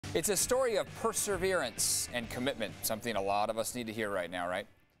It's a story of perseverance and commitment, something a lot of us need to hear right now, right?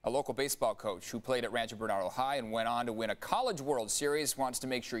 A local baseball coach who played at Rancho Bernardo High and went on to win a College World Series wants to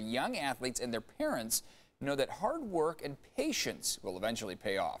make sure young athletes and their parents know that hard work and patience will eventually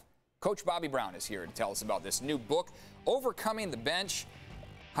pay off. Coach Bobby Brown is here to tell us about this new book, Overcoming the Bench.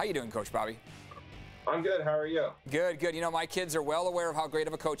 How you doing, Coach Bobby? I'm good. How are you? Good, good. You know, my kids are well aware of how great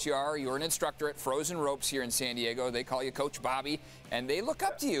of a coach you are. You're an instructor at Frozen Ropes here in San Diego. They call you Coach Bobby, and they look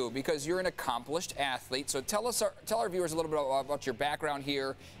up to you because you're an accomplished athlete. So tell our viewers a little bit about your background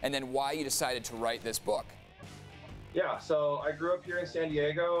here and then why you decided to write this book. Yeah, so I grew up here in San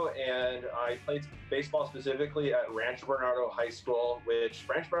Diego, and I played baseball specifically at Rancho Bernardo High School, which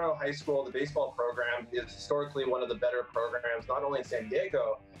Rancho Bernardo High School, the baseball program, is historically one of the better programs, not only in San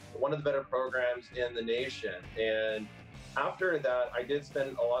Diego, but one of the better programs in the nation. And after that, I did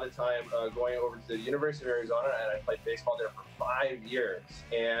spend a lot of time going over to the University of Arizona, and I played baseball there for 5 years.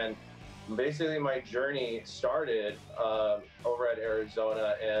 And basically my journey started over at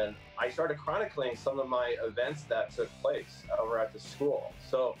Arizona, and I started chronicling some of my events that took place over at the school.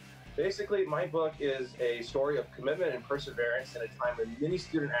 So basically my book is a story of commitment and perseverance in a time when many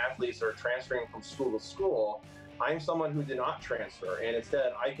student athletes are transferring from school to school. I'm someone who did not transfer, and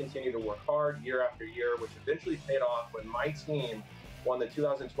instead I continued to work hard year after year, which eventually paid off when my team won the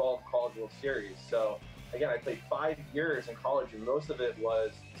 2012 College World Series. So again, I played 5 years in college, and most of it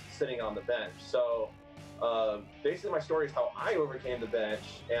was sitting on the bench. So basically my story is how I overcame the bench,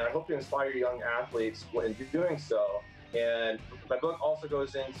 and I hope to inspire young athletes in doing so. And my book also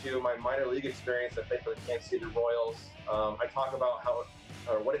goes into my minor league experience. I played for the Kansas City Royals. I talk about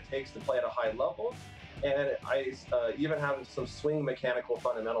what it takes to play at a high level, and I even have some swing mechanical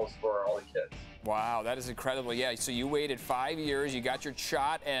fundamentals for all the kids. Wow, that is incredible. Yeah, so you waited 5 years, you got your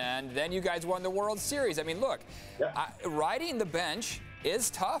shot, and then you guys won the World Series. I mean, look, yeah. Riding the bench is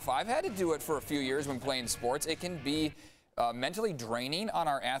tough. I've had to do it for a few years when playing sports. It can be mentally draining on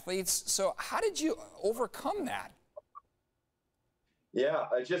our athletes. So how did you overcome that? Yeah,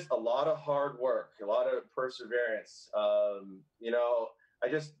 just a lot of hard work, a lot of perseverance. You know, I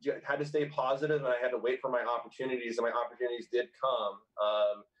just had to stay positive, and I had to wait for my opportunities, and my opportunities did come.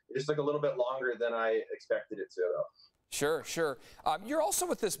 It just took a little bit longer than I expected it to, though. Sure, sure. You're also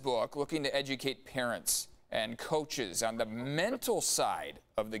with this book looking to educate parents and coaches on the mental side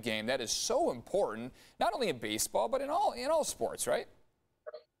of the game. That is so important, not only in baseball, but in all sports, right?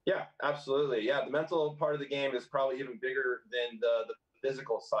 Yeah, absolutely. Yeah, the mental part of the game is probably even bigger than the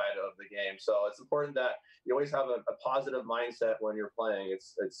physical side of the game. So it's important that you always have a positive mindset when you're playing.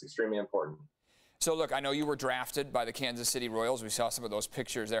 It's extremely important. So, look, I know you were drafted by the Kansas City Royals. We saw some of those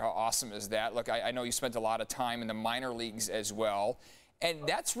pictures there. How awesome is that? Look, I know you spent a lot of time in the minor leagues as well. And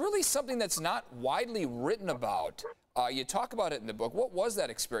that's really something that's not widely written about. You talk about it in the book. What was that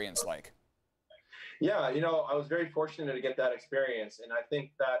experience like? Yeah, you know, I was very fortunate to get that experience. And I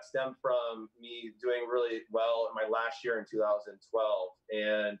think that stemmed from me doing really well in my last year in 2012.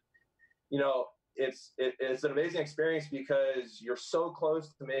 And, you know, it's an amazing experience because you're so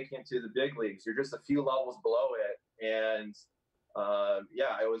close to making it to the big leagues. You're just a few levels below it. And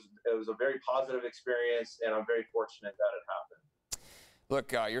yeah, it was a very positive experience, and I'm very fortunate that it happened.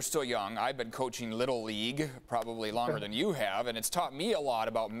 Look, you're still young. I've been coaching Little League probably longer than you have, and it's taught me a lot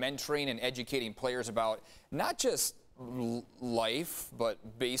about mentoring and educating players about not just life,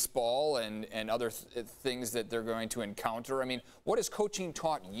 but baseball and other things that they're going to encounter. I mean, what has coaching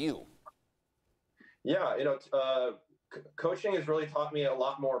taught you? Yeah, you know, coaching has really taught me a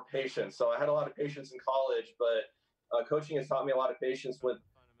lot more patience. So I had a lot of patience in college, but coaching has taught me a lot of patience with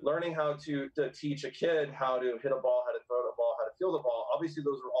learning how to teach a kid how to hit a ball, how to throw a ball, how to field a ball. Obviously,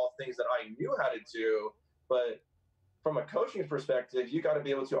 those are all things that I knew how to do, but from a coaching perspective, you got to be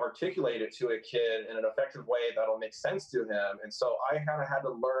able to articulate it to a kid in an effective way that'll make sense to him. And so I kind of had to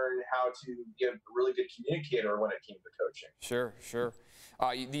learn how to be a really good communicator when it came to coaching. Sure, sure.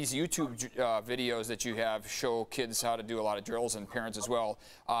 These YouTube videos that you have show kids how to do a lot of drills, and parents as well.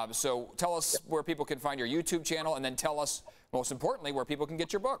 So tell us where people can find your YouTube channel, and then tell us, most importantly, where people can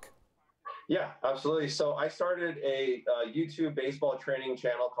get your book. Yeah, absolutely. So I started a YouTube baseball training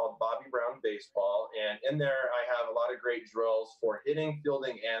channel called Bobby Brown Baseball, and in there I have a lot of great drills for hitting,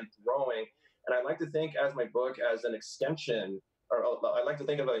 fielding, and throwing. And I like to think as my book as an extension, or I like to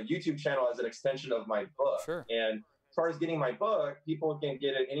think of a YouTube channel as an extension of my book. Sure. And as far as getting my book, people can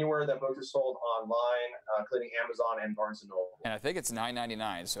get it anywhere that books are sold online, including Amazon and Barnes & Noble. And I think it's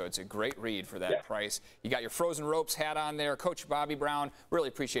 $9.99, so it's a great read for that price. You got your Frozen Ropes hat on there. Coach Bobby Brown, really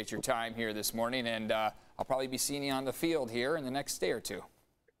appreciate your time here this morning, and I'll probably be seeing you on the field here in the next day or two.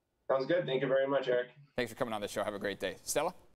 Sounds good. Thank you very much, Eric. Thanks for coming on the show. Have a great day. Stella?